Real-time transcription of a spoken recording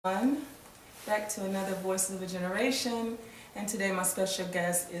everyone. Back to another Voice of a Generation, and today my special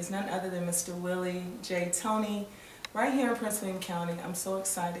guest is none other than Mr. Willie Toney, right here in Prince William County. I'm so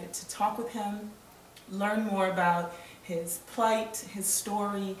excited to talk with him, learn more about his plight, his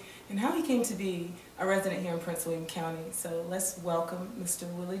story, and how he came to be a resident here in Prince William County. So let's welcome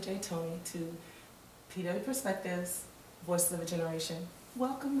Mr. Willie Toney to PW Perspectives, Voices of a Generation.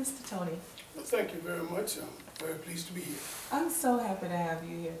 Welcome, Mr. Toney. Well, thank you very much. I'm very pleased to be here. I'm so happy to have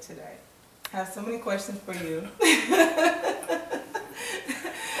you here today. I have so many questions for you.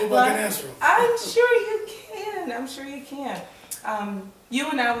 Hope I can answer them. I'm sure you can. I'm sure you can. You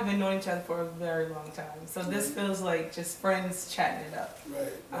and I, we've been knowing each other for a very long time. So this feels like just friends chatting it up.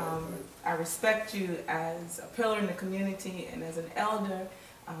 Right. I respect you as a pillar in the community and as an elder,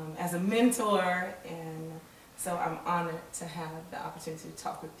 as a mentor, and so I'm honored to have the opportunity to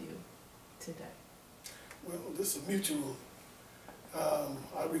talk with you today. Well, this is mutual.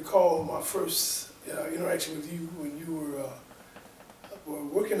 I recall my first interaction with you when you were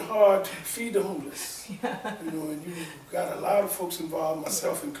working hard to feed the homeless. Yeah. And you got a lot of folks involved,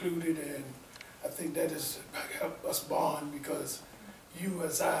 myself included, and I think that has helped us bond because you,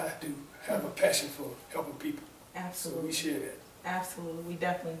 as I do, have a passion for helping people. Absolutely. So we share that. Absolutely, we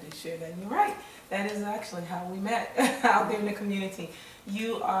definitely do share that. And you're right. That is actually how we met out there in the community.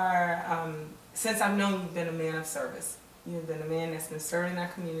 You are, since I've known you, you've been a man of service. You've been a man that's been serving our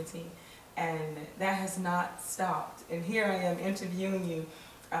community, and that has not stopped. And here I am interviewing you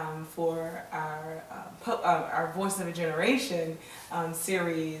for our Voice of a Generation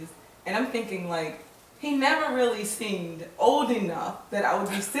series, and I'm thinking, like, he never really seemed old enough that I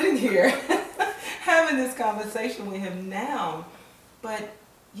would be sitting here having this conversation with him now, but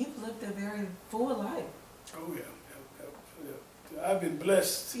you've lived a very full life. Oh yeah. I've been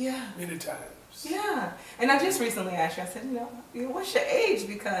blessed many times. Yeah, and I just recently asked you, I said, what's your age?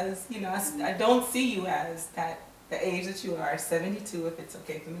 Because, I don't see you as the age that you are, 72, if it's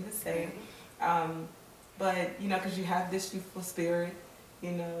okay for me to say. But, because you have this youthful spirit,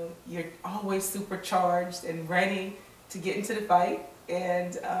 you're always supercharged and ready to get into the fight.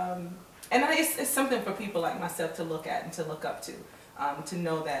 And it's something for people like myself to look at and to look up to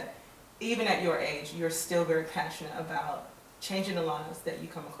know that even at your age, you're still very passionate about changing the lives that you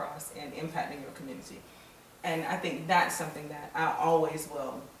come across and impacting your community. And I think that's something that I always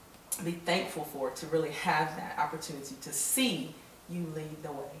will be thankful for, to really have that opportunity to see you lead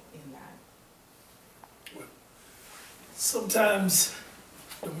the way in that. Well, sometimes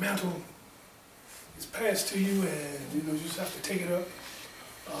the mantle is passed to you and you just have to take it up.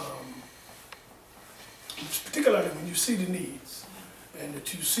 Particularly when you see the needs and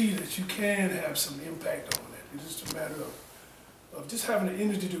that you see that you can have some impact on that. It's just a matter of just having the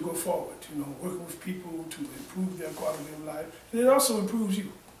energy to go forward, working with people to improve their quality of life. And it also improves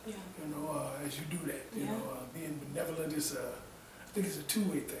you, as you do that. Being benevolent is I think it's a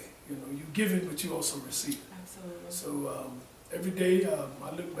two-way thing. You give it, but you also receive it. Absolutely. So every day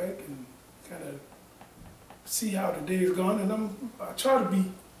I look back and kind of see how the day has gone, and I try to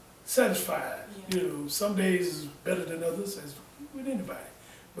be satisfied. Yeah. Some days is better than others, as with anybody.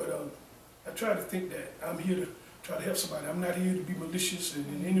 But I try to think that I'm here to try to help somebody. I'm not here to be malicious and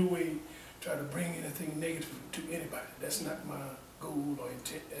in any way try to bring anything negative to anybody. That's not my goal or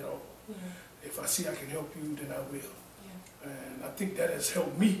intent at all. Yeah. If I see I can help you, then I will. Yeah. And I think that has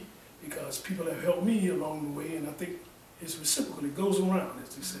helped me because people have helped me along the way, and I think it's reciprocal. It goes around,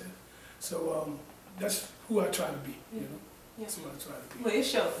 as they said. So that's who I try to be, Yeah. That's who I try to be. Well, it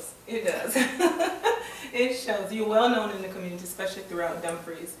shows. It does. It shows. You're well known in the community, especially throughout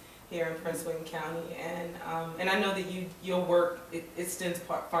Dumfries here in Prince William County, and I know that your work extends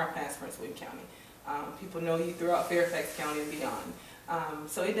far past Prince William County. People know you throughout Fairfax County and beyond.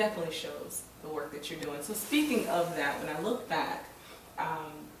 So it definitely shows the work that you're doing. So speaking of that, when I look back,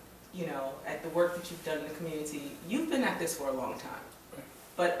 at the work that you've done in the community, you've been at this for a long time. Right.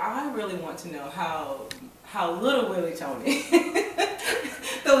 But I really want to know how little Willie Toney,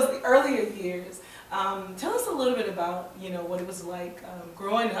 those earlier years. Tell us a little bit about, what it was like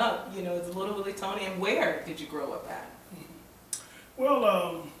growing up, as a little Willie Toney, and where did you grow up at? Well,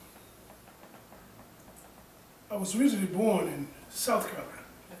 I was originally born in South Carolina,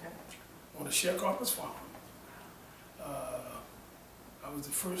 on a sharecropper's farm. I was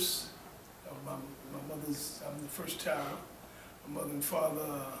the first of my mother's, I'm the first child. My mother and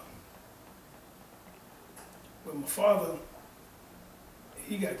father, well, my father,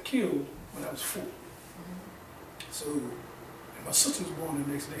 he got killed when I was 4. So, and my sister was born the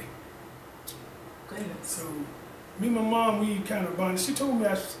next day. Goodness. So me and my mom, we kind of bonded. She told me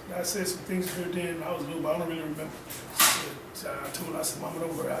I said some things to her then. I was little, but I don't really remember. I told her, I said, Mama,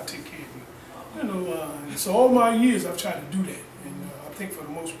 don't worry, I'll take care of you. You know, so all my years I've tried to do that. And I think for the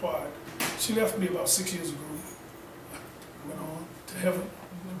most part, she left me about 6 years ago. Went on to heaven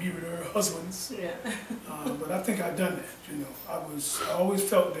to be with her husbands. Yeah. But I think I've done that, you know. I always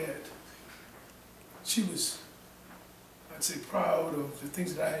felt that she was, I'd say, proud of the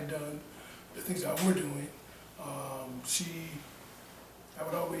things that I had done, the things that I were doing. I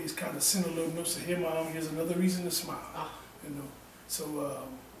would always kind of send a little note, say, here, Mom, here's another reason to smile, you know. So,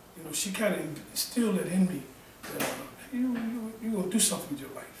 you know, she kind of instilled it in me that you're going to do something with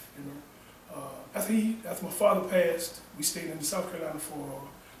your life, you know. After my father passed, we stayed in South Carolina for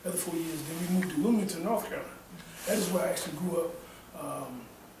another 4 years. Then we moved to Wilmington, North Carolina. That is where I actually grew up,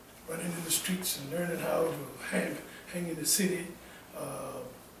 running in the streets and learning how to hang in the city,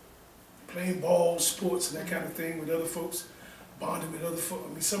 playing ball, sports, and that kind of thing with other folks, bonding with other folks. I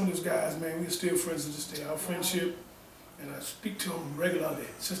mean, some of those guys, man, we're still friends to this day. Our friendship, and I speak to them regularly.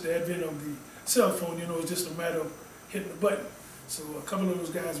 Since the advent of the cell phone, you know, it's just a matter of hitting the button. So a couple of those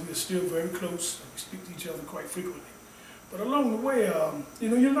guys, we are still very close. We speak to each other quite frequently. But along the way, you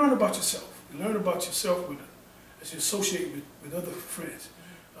know, you learn about yourself. You learn about yourself as you associate with other friends.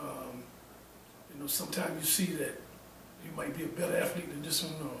 You know, sometimes you see that you might be a better athlete than this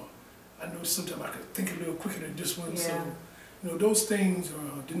one, or I know sometimes I could think a little quicker than this one. Yeah. So, you know, those things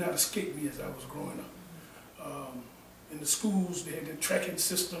did not escape me as I was growing up. In the schools, they had the tracking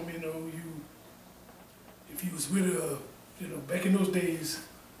system, you know, if you was with you know, back in those days,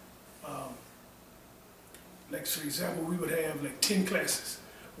 like for example, we would have like 10 classes,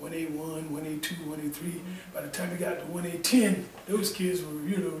 1A1, 1A2, 1A3. By the time you got to 1A10, those kids were,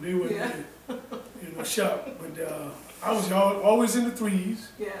 you know, they were, you know, sharp. But I was always in the 3s.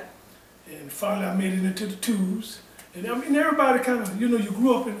 Yeah. And finally I made it into the 2s. And I mean, everybody kind of, you know, you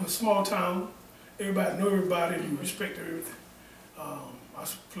grew up in a small town. Everybody knew everybody, you respect everything. I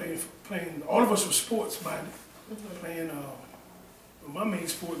was playing, all of us were sports minded. Playing, my main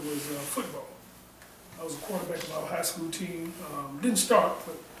sport was football. I was a quarterback of our high school team. Didn't start,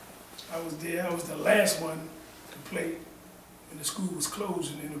 but I was there. I was the last one to play when the school was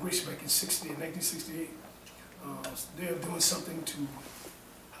closed in integration back in 1968. They were doing something to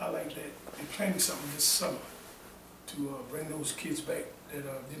highlight that. They planned something this summer to bring those kids back that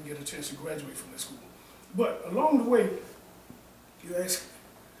didn't get a chance to graduate from the school. But along the way, you ask,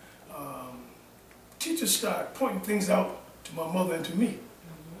 teachers started pointing things out to my mother and to me.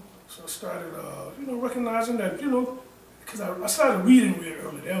 So I started, you know, recognizing that, you know, because I started reading real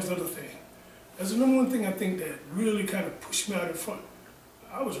early. That was the other thing. That's the number one thing I think that really kind of pushed me out in front.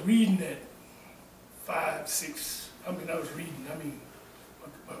 I was reading at 5, 6. I mean, I was reading. I mean,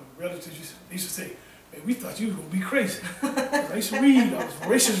 my relatives used to say, man, we thought you were going to be crazy. I used to read. I was a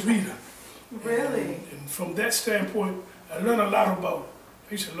voracious reader. Really? And from that standpoint, I learned a lot about,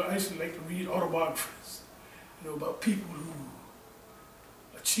 I used to like to read autobiographies, you know, about people who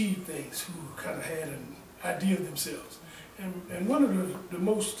achieved things, who kind of had an idea of themselves. And one of the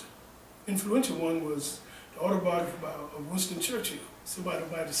most influential one was the autobiography of Winston Churchill. Somebody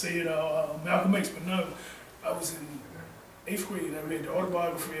might have said Malcolm X, but no, I was in 8th grade and I read the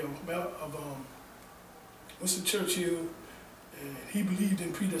autobiography of Winston Churchill, and he believed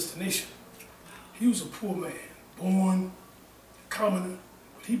in predestination. He was a poor man, born a commoner,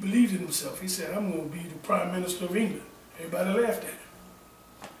 but he believed in himself. He said, I'm going to be the Prime Minister of England. Everybody laughed at him.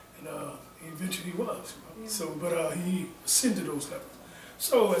 And he eventually was. Yeah. So, but he ascended those levels.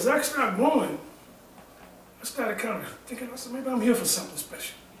 So as I started growing, I started kind of thinking, I said, maybe I'm here for something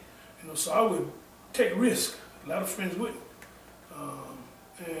special. You know, so I would take risks. A lot of friends wouldn't.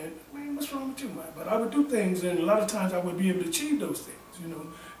 And man, what's wrong with you, man? But I would do things, and a lot of times I would be able to achieve those things, you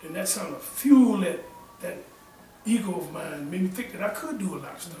know. And that sort of fueled that ego of mine, made me think that I could do a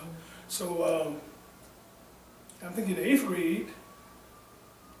lot of stuff. So I'm thinking in the 8th grade,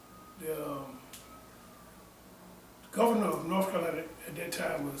 the governor of North Carolina at that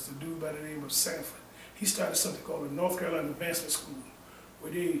time was a dude by the name of Sanford. He started something called the North Carolina Advancement School,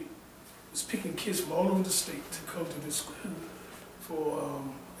 where they was picking kids from all over the state to come to this school for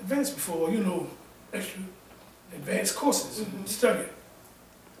you know, extra advanced courses and studying.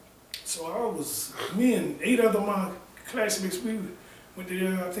 So me and 8 other of my classmates, we went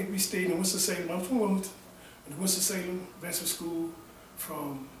there. I think we stayed in Winston-Salem. I'm from Wilmington. Went to Winston-Salem Advancement School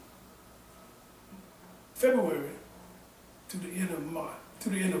from February to the end of March, to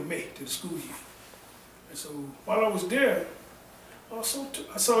the end of May, to the school year. And so while I was there, I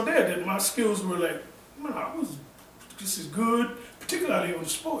saw there that my skills were like, man, I was just as good, particularly on the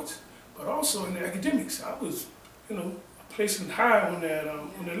sports, but also in the academics. I was you know, placing high on that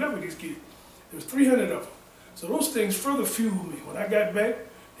level with these kids. There was 300 of them. So those things further fueled me. When I got back,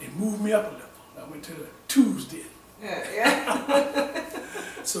 they moved me up a level. I went to the twos then. Yeah.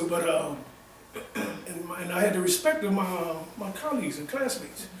 So, but and I had the respect of my colleagues and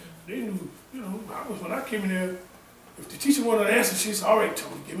classmates. They knew, you know, when I came in there, if the teacher wanted an answer, she said, "All right,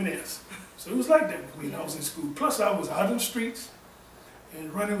 Tony, give me an answer." So it was like that when I was in school. Plus, I was out in the streets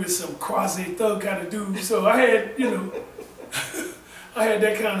and running with some quasi-thug kind of dude. So I had, you know, I had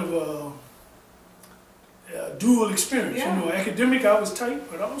that kind of dual experience. Yeah. You know, academic, I was tight,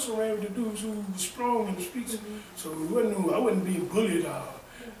 but I also ran with the dudes who were strong in the streets. So I wasn't being bullied.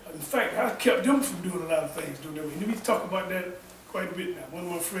 In fact, I kept them from doing a lot of things. And we talk about that quite a bit now. One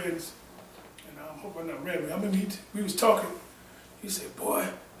of my friends, and I hope I'm not rambling, I mean, we was talking. He said, "Boy,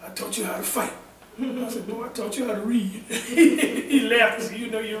 I taught you how to fight." I said, "Boy, I taught you how to read." He laughed and said, "You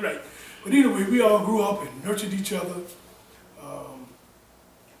know, you're right." But anyway, we all grew up and nurtured each other,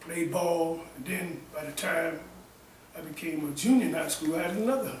 played ball, and then by the time I became a junior in high school, I had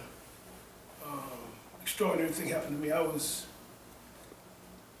another extraordinary thing happen to me. I was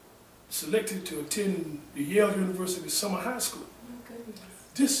selected to attend the Yale University Summer High School. Oh, goodness.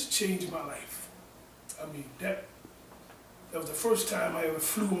 This changed my life. I mean, that was the first time I ever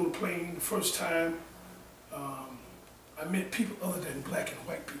flew on a plane, the first time I met people other than black and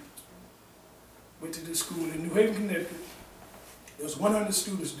white people. Went to this school in New Haven, Connecticut. There was 100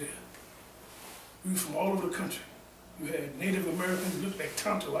 students there. We were from all over the country. You had Native Americans who looked like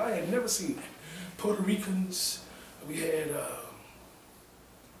Tonto. I had never seen that. Puerto Ricans. We had,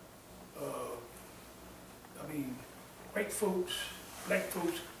 white folks, black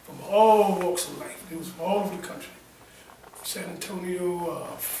folks, from all walks of life. It was from all over the country. San Antonio,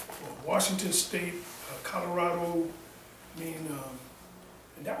 Washington State, Colorado. I mean,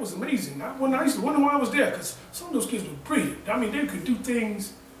 and that was amazing. I used to wonder why I was there, because some of those kids were brilliant. I mean, they could do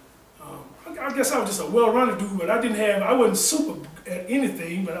things. I guess I was just a well-rounded dude, but I wasn't super at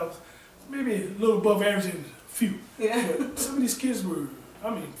anything, but I was maybe a little above average in a few. Yeah. But some of these kids were, I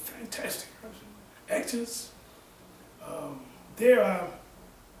mean, fantastic. Actors. There I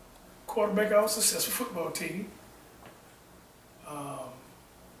quarterback our successful football team.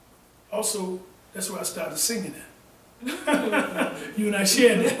 Also, that's where I started singing at. You and I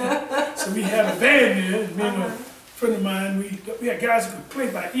shared that. So we had a band there, and me and a friend of mine, we had guys who could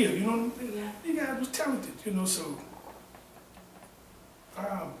play by ear, you know. Yeah. These guys was talented, you know, so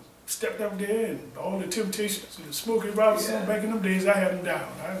I stepped up there and all the Temptations and the Smokey Robinson, back in them days, I had them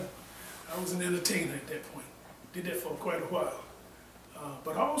down. I was an entertainer at that point. Did that for quite a while.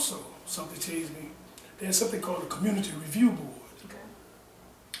 But also, something changed me. They had something called a community review board. Okay.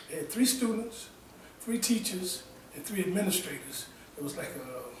 They had 3 students, 3 teachers, and 3 administrators. It was like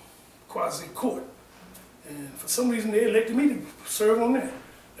a quasi-court. And for some reason, they elected me to serve on that.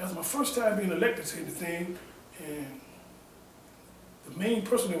 That was my first time being elected to anything. And the main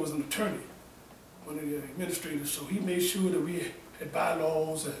person there was an attorney, one of the administrators. So he made sure that we had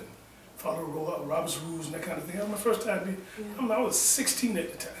bylaws and follow Robert's rules and that kind of thing. That was my first time I was 16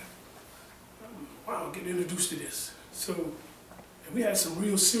 at the time. Wow, getting introduced to this. So, and we had some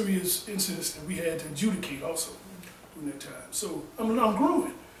real serious incidents that we had to adjudicate also during that time. So I'm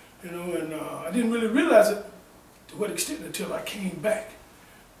growing, you know, and I didn't really realize it to what extent until I came back.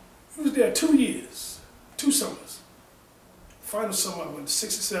 I was there 2 years, 2 summers. Final summer I went to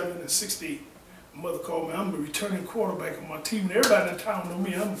 67 and 68. My mother called me. I'm the returning quarterback on my team, and everybody in town know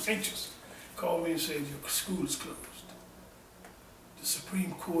me. I'm anxious. Called me and said, "Your school is closed." The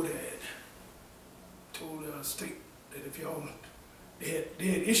Supreme Court had told the state that if y'all, they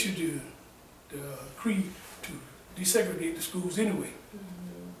had issued the decree to desegregate the schools anyway.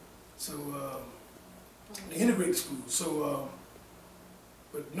 So they integrate the schools. So,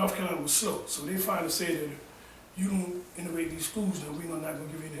 but North Carolina was slow. So they finally said that if you don't integrate these schools, then we're not going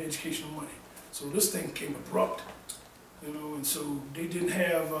to give you any educational money. So this thing came abrupt, you know, and so they didn't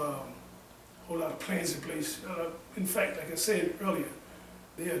have a whole lot of plans in place. In fact, like I said earlier,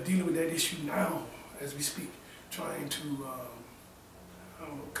 they are dealing with that issue now as we speak, trying to I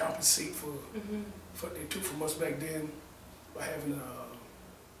don't know, compensate for what they took from us back then by having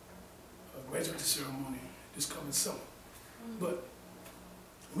a graduate ceremony this coming summer. But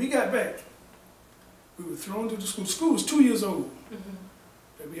when we got back, we were thrown to the school. The school was 2 years old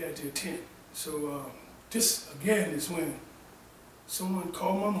that we had to attend. So this, again, is when someone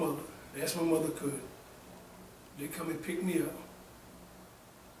called my mother. They asked my mother, could they come and pick me up?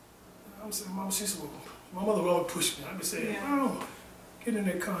 I was saying, Mama, she said, well, my mother would always push me. I'd be saying, oh, get in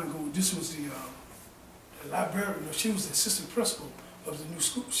that car and go. This was the librarian. She was the assistant principal of the new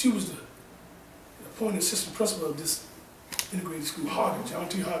school. She was the appointed assistant principal of this integrated school, Hoggett, John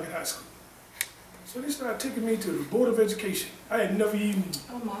T. Hoggett High School. So they started taking me to the Board of Education. I had never even,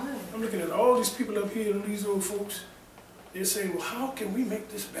 Oh my. I'm looking at all these people up here, these old folks. They're saying, well, how can we make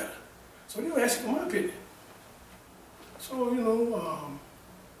this better? So they were asking for my opinion. So, you know,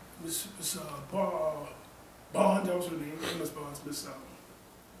 Miss Bond, that was her name, Miss Bonds, Miss,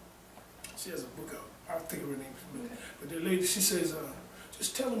 she has a book out. I'll think of her name. But the lady, she says,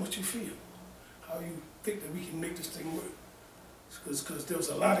 just tell them what you feel, how you think that we can make this thing work. Because there was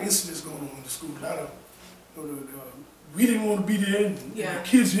a lot of incidents going on in the school, a lot of, you know, we didn't want to be there, and the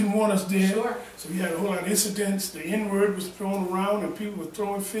kids didn't want us there. Sure. So we had a whole lot of incidents. The N-word was thrown around, and people were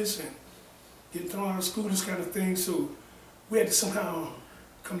throwing fists and getting thrown out of school, this kind of thing. So we had to somehow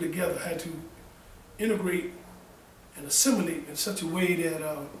come together, had to integrate and assimilate in such a way that,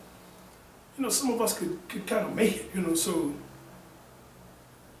 you know, some of us could kind of make it, you know. So,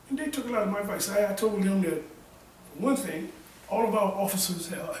 and they took a lot of my advice. I told them that, for one thing, all of our officers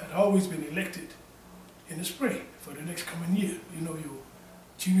had always been elected in the spring for the next coming year. You know, your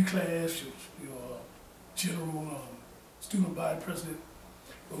junior class, your general student body president.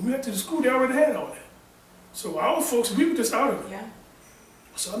 When we went to the school, they already had all that. So our folks, we were just out of it. Yeah.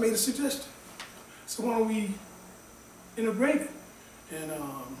 So I made a suggestion. So why don't we integrate it and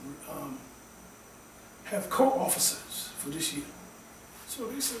have co-officers for this year? So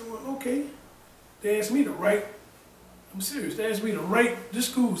they said, well, okay. They asked me to write, I'm serious, they asked me to write, this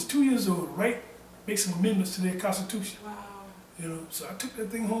school was 2 years old, make some amendments to their constitution. Wow. You know, so I took that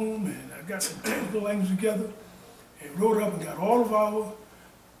thing home and I got some technical language together and wrote up and got all of our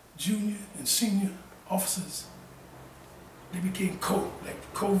junior and senior officers. They became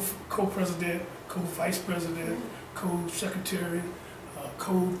co-president, co-vice president, co-secretary,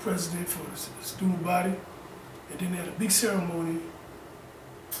 co-president for the student body. And then they had a big ceremony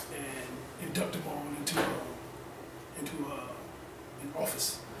and induct them all into an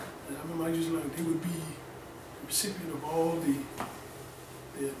office. And I remember I used to learn they would be the recipient of all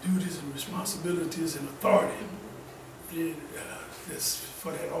their duties and responsibilities and authority that's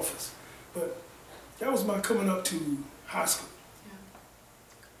for that office. But that was my coming up to high school.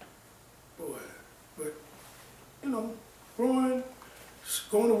 Yeah. Boy, but you know, going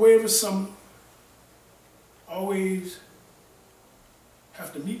away every summer, always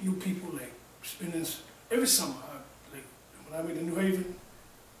have to meet new people, like spending every summer. Like when I went to New Haven,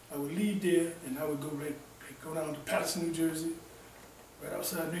 I would leave there and I would go go down to Patterson, New Jersey, right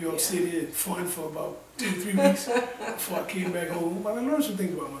outside New York City, and fun for about 2 or 3 weeks before I came back home. But I learned some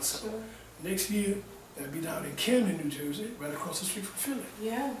things about myself. Sure. Next year, I'd be down in Camden, New Jersey, right across the street from Philly.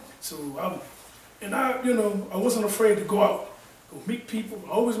 Yeah. So you know, I wasn't afraid to go out, go meet people.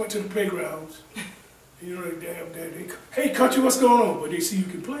 I always went to the playgrounds. You know, they hey, country, what's going on? But they see you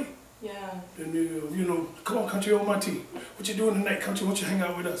can play. Yeah. Then you know, come on, country, on my team. What you doing tonight, country? Why don't you hang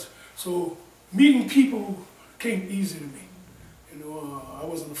out with us? So meeting people came easy to me. You know, I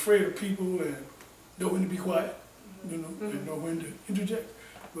wasn't afraid of people and know when to be quiet. You know, and know when to interject.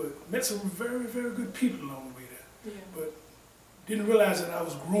 But met some very, very good people along the way there. Yeah. But didn't realize that I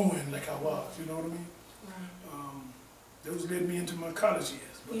was growing like I was. You know what I mean? Right. Those led me into my college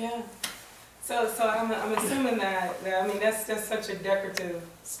years. But Yeah. So I'm assuming that I mean that's just such a decorative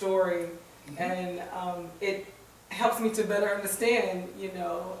story, and it helps me to better understand, you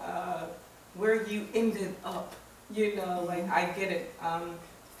know, where you ended up. You know, like I get it.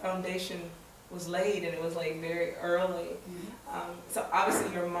 Foundation was laid, and it was laid very early. So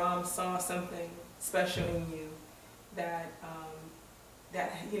obviously your mom saw something special in you that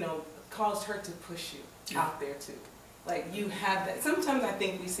that you know caused her to push you out there too. Like you have that. Sometimes I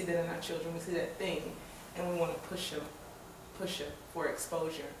think we see that in our children. We see that thing, and we want to push them for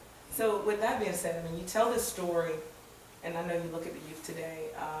exposure. So with that being said, I mean, you tell this story, and I know you look at the youth today.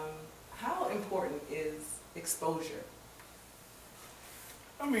 How important is exposure?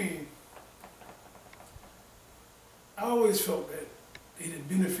 I mean, I always felt that it had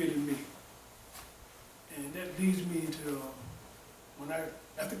benefited me, and that leads me to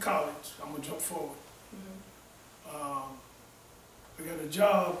after college, I'm gonna jump forward. I got a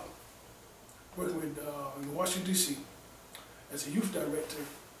job working with in Washington, D.C. as a youth director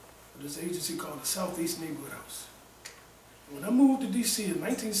of this agency called the Southeast Neighborhood House. And when I moved to D.C. in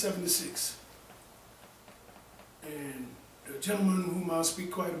 1976, and the gentleman whom I'll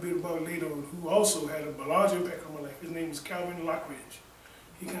speak quite a bit about later, who also had a large impact on my life, his name was Calvin Lockridge.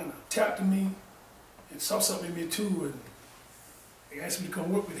 He kind of tapped to me and saw something in me too, and he asked me to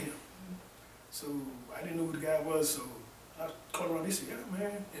come work with him. So I didn't know who the guy was, so I called around. He said, yeah,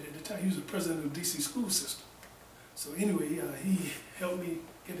 man. And at the time, he was the president of the D.C. school system. So anyway, he helped me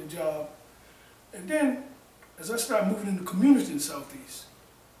get a job And then, as I started moving in the community in the Southeast,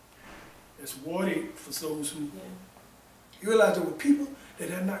 that's Ward 8 for those who you realize there were people that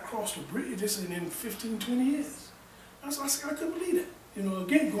had not crossed the bridge this in 15, 20 years. I said, I couldn't believe that. You know,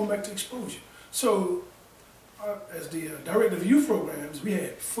 again, going back to exposure. So, as the director of youth programs, we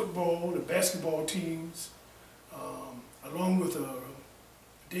had football, the basketball teams, along with a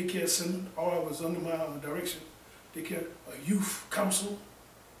daycare center. All was under my direction. Daycare, a youth council,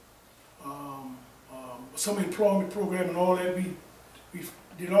 some employment program and all that. We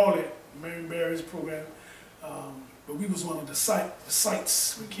did all that, Mary Mary's program. But we was one of the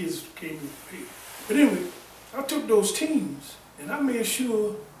sites where kids came and paid. But anyway, I took those teams and I made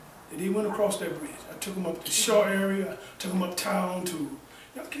sure that they went across that bridge. I took them up to the Shaw area, I took them uptown to, you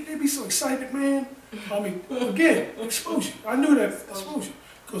know, can they be so excited, man? I mean, again, exposure. I knew that exposure.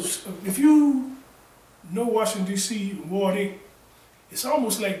 Because if you know Washington, D.C., and Ward 8, it's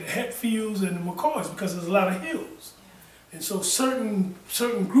almost like the Hatfields and the McCoys because there's a lot of hills. And so certain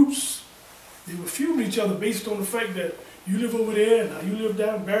groups, they were feuding each other based on the fact that you live over there, and now you live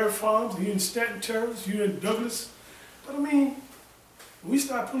down in Barrett Farms, and you're in Stanton Terrace, you're in Douglas. But I mean, when we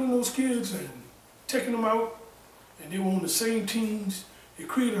start pulling those kids and taking them out, and they were on the same teams, it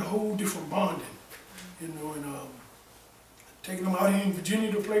created a whole different bonding, you know, and taking them out here in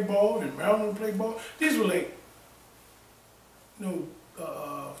Virginia to play ball, and Maryland to play ball. These were like, you know,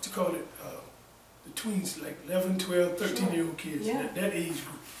 what you call it, the tweens, like 11, 12, 13-year-old kids, that age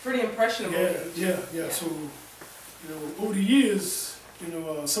group. Pretty impressionable. Yeah. So, you know, over the years, you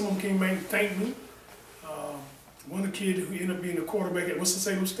know, some of them came back and thanked me. One kid who ended up being a quarterback at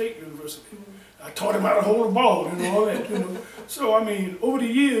Winston-Salem State University. I taught him how to hold a ball, you know, all that, you know. So, I mean, over the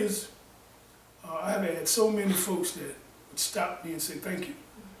years, I have had so many folks that would stop me and say thank you.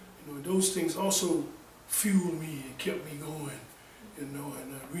 You know, those things also fueled me and kept me going, you know,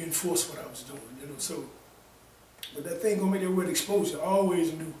 and reinforced what I was doing, you know. So, but that thing gonna make that word exposure, I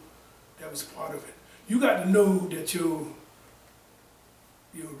always knew that was part of it. You got to know that your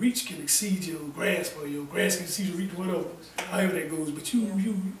reach can exceed your grasp, or your grasp can exceed your reach, whatever, however that goes. But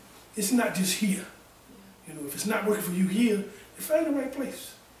it's not just here. You know, if it's not working for you here, you find the right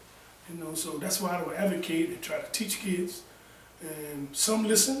place. You know, so that's why I would advocate and try to teach kids. And some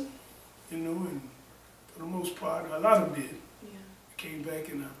listen, you know, and for the most part, a lot of them did. Came back,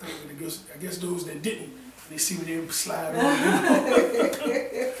 and I guess those that didn't, they see me there slide on.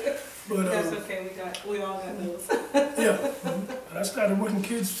 But that's okay. We all got those. But I started working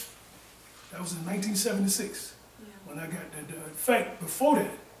kids. That was in 1976 when I got that. In fact, before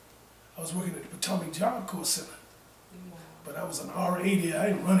that, I was working at the Potomac Job Corps Center. But I was an R80. I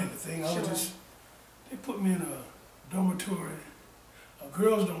didn't run anything. I was just. They put me in a dormitory, a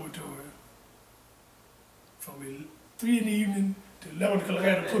girls' dormitory, from 3 in the evening to 11 o'clock. I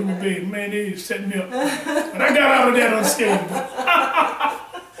had to put them in bed. Man, they set me up. But I got out of that unscathed.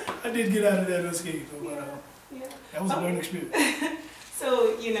 I did get out of that unscathed, but that was a learning experience.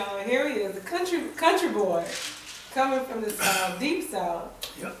 So, you know, here he is, a country boy, coming from the deep south.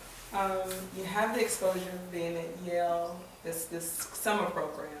 Yep. You have the exposure of being at Yale, this summer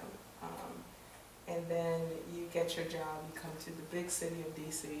program, and then you get your job, you come to the big city of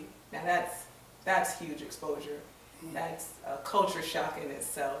DC. Now that's huge exposure. That's a culture shock in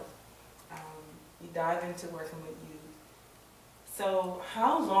itself. You dive into working with youth. So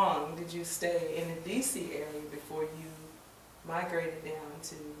how long did you stay in the DC area before you migrated down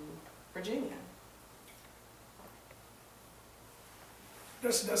to Virginia?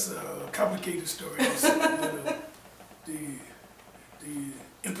 That's a complicated story. You know, the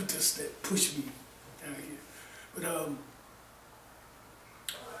impetus that pushed me down here. But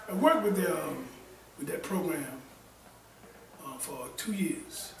I worked with that program for 2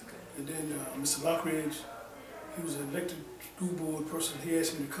 years. And then Mr. Lockridge, he was an elected school board person. He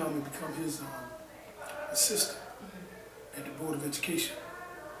asked me to come and become his assistant at the Board of Education.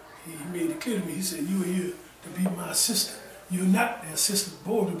 He made it clear to me, he said, you are here to be my assistant. You're not the assistant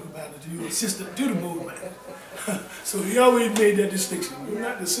board manager, you're assistant to the board manager. So he always made that distinction. You're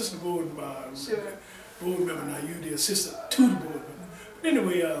not the assistant board member now, you're the assistant to the board member. But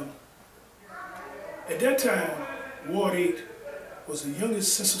anyway, at that time, Ward 8 was the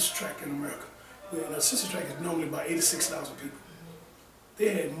youngest census tract in America. And a census tract is normally about 86,000 people. They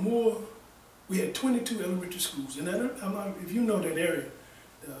had more, we had 22 elementary schools. And if you know that area,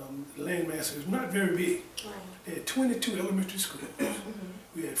 the landmass is not very big. They had 22 elementary schools.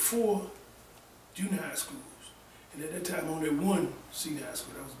 We had 4 junior high schools. And at that time, only 1 senior high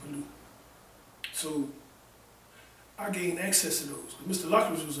school, that was Blue. So I gained access to those. Mr.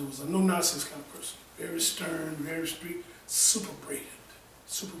 Lockridge was a no-nonsense kind of person. Very stern, very strict, super brilliant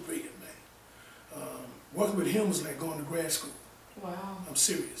man. Working with him was like going to grad school. Wow. I'm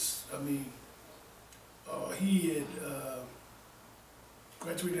serious. I mean, he had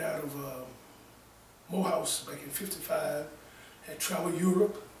graduated out of Morehouse back in '55, had traveled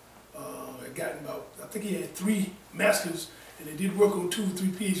Europe, had gotten about, I think he had 3 masters, and they did work on 2 or 3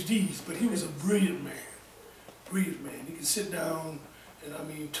 PhDs, but he was a brilliant man. Brilliant man. He could sit down and, I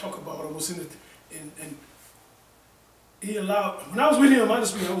mean, talk about almost and he allowed, when I was with him,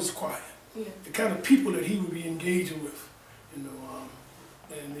 honestly, I was quiet. Yeah. The kind of people that he would be engaging with, you know,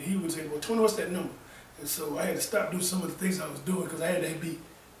 and he would say, well, Tony, what's that number? And so I had to stop doing some of the things I was doing because I had to be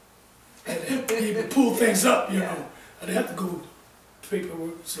able to pull things up, you know. I didn't have to go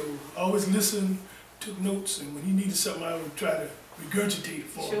paperwork, so I always listened, took notes, and when he needed something, I would try to regurgitate it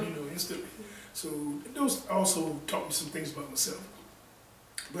for him, you know, instantly. So those also taught me some things about myself.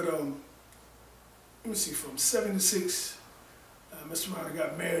 But let me see, from '76, Mr. Ryder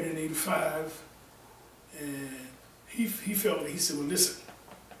got married in '85, and he felt like, he said, well, listen,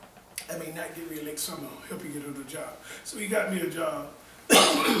 I may not get reelected, so I'm going to help you get another job. So he got me a job,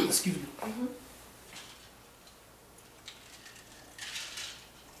 excuse me. Mm-hmm.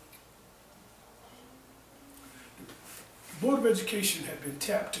 The Board of Education had been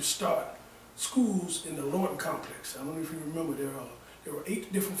tapped to start schools in the Lorton complex. I don't know if you remember, there were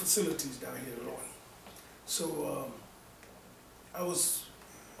 8 different facilities down here at Lorton. So I was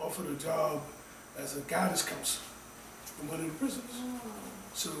offered a job as a guidance counselor in one of the prisons. Oh.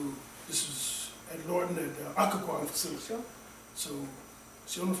 So this was at Lorton at the Occoquan facility. Sure. So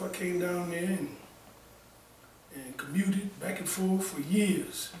sure enough, I came down there and commuted back and forth for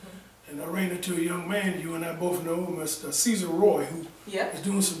years. Mm-hmm. And I ran into a young man you and I both know, Mr. Caesar Roy, who is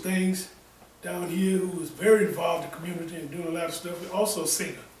doing some things down here, who was very involved in the community and doing a lot of stuff, also a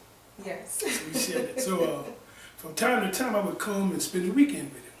singer. Yes. So he said that. So from time to time, I would come and spend the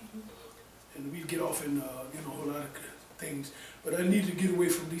weekend with him. Mm-hmm. And we'd get off and you know, a whole lot of things. But I needed to get away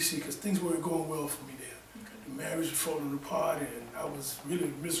from D.C. because things weren't going well for me there. Okay. The marriage was falling apart and I was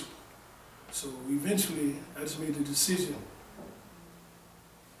really miserable. So eventually, I just made the decision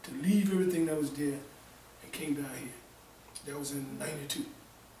to leave everything that was there and came down here. That was in '92.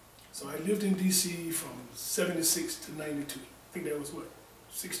 So I lived in D.C. from '76 to '92. I think that was what,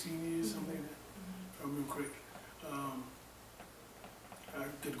 16 years, something like that, if I remember correctly. I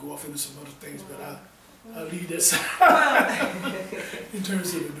could go off into some other things, but I'll leave that side in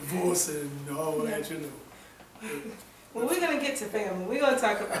terms of the divorce and all that, you know. Well, we're going to get to family. We're going to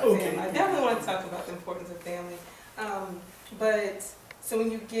talk about family. I definitely want to talk about the importance of family. But so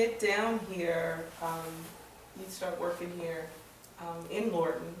when you get down here, you start working here in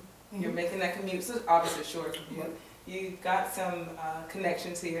Lorton. Mm-hmm. You're making that commute. So it's obviously a short commute. Right. You got some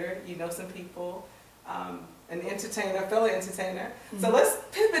connections here. You know some people. An entertainer, fellow entertainer. Mm-hmm. So let's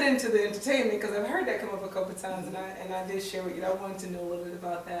pivot into the entertainment because I've heard that come up a couple of times, and I did share with you. I wanted to know a little bit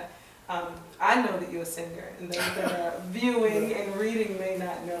about that. I know that you're a singer, and those that are viewing and reading may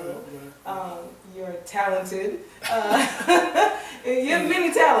not know. You're talented. You have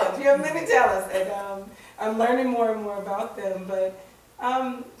many talents. You have many talents, and I'm learning more and more about them. But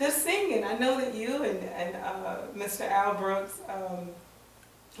the singing, I know that you and Mr. Al Brooks,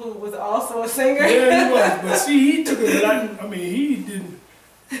 who was also a singer. Yeah, he was. But see, he took it like, I mean, he didn't.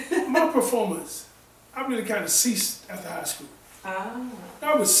 My performance, I really kind of ceased after high school. Ah.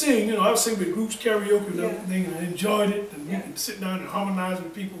 I would sing, you know, I would sing with groups, karaoke and everything, and I enjoyed it. And we could sit down and harmonize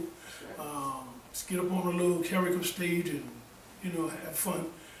with people, just get up on a little karaoke stage and, you know, have fun.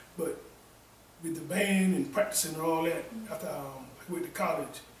 But with the band and practicing and all that, after I went to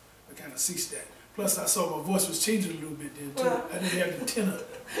college, I kind of ceased that. Plus, I saw my voice was changing a little bit then too. I didn't have the tenor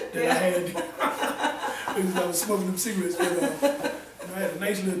that I had because I was smoking them cigarettes. But I had a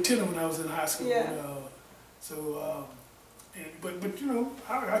nice little tenor when I was in high school. Yeah. But you know,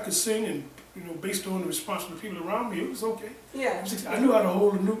 I could sing, and you know, based on the response from the people around me, it was okay. Yeah. I knew how to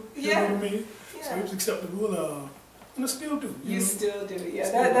hold a note. You know what I mean? Yeah. So it was acceptable. And I still do. You know? Still do. Yeah.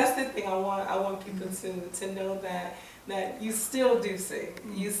 That's the thing. I want people to know that you still do sing.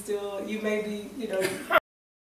 You may be, you know,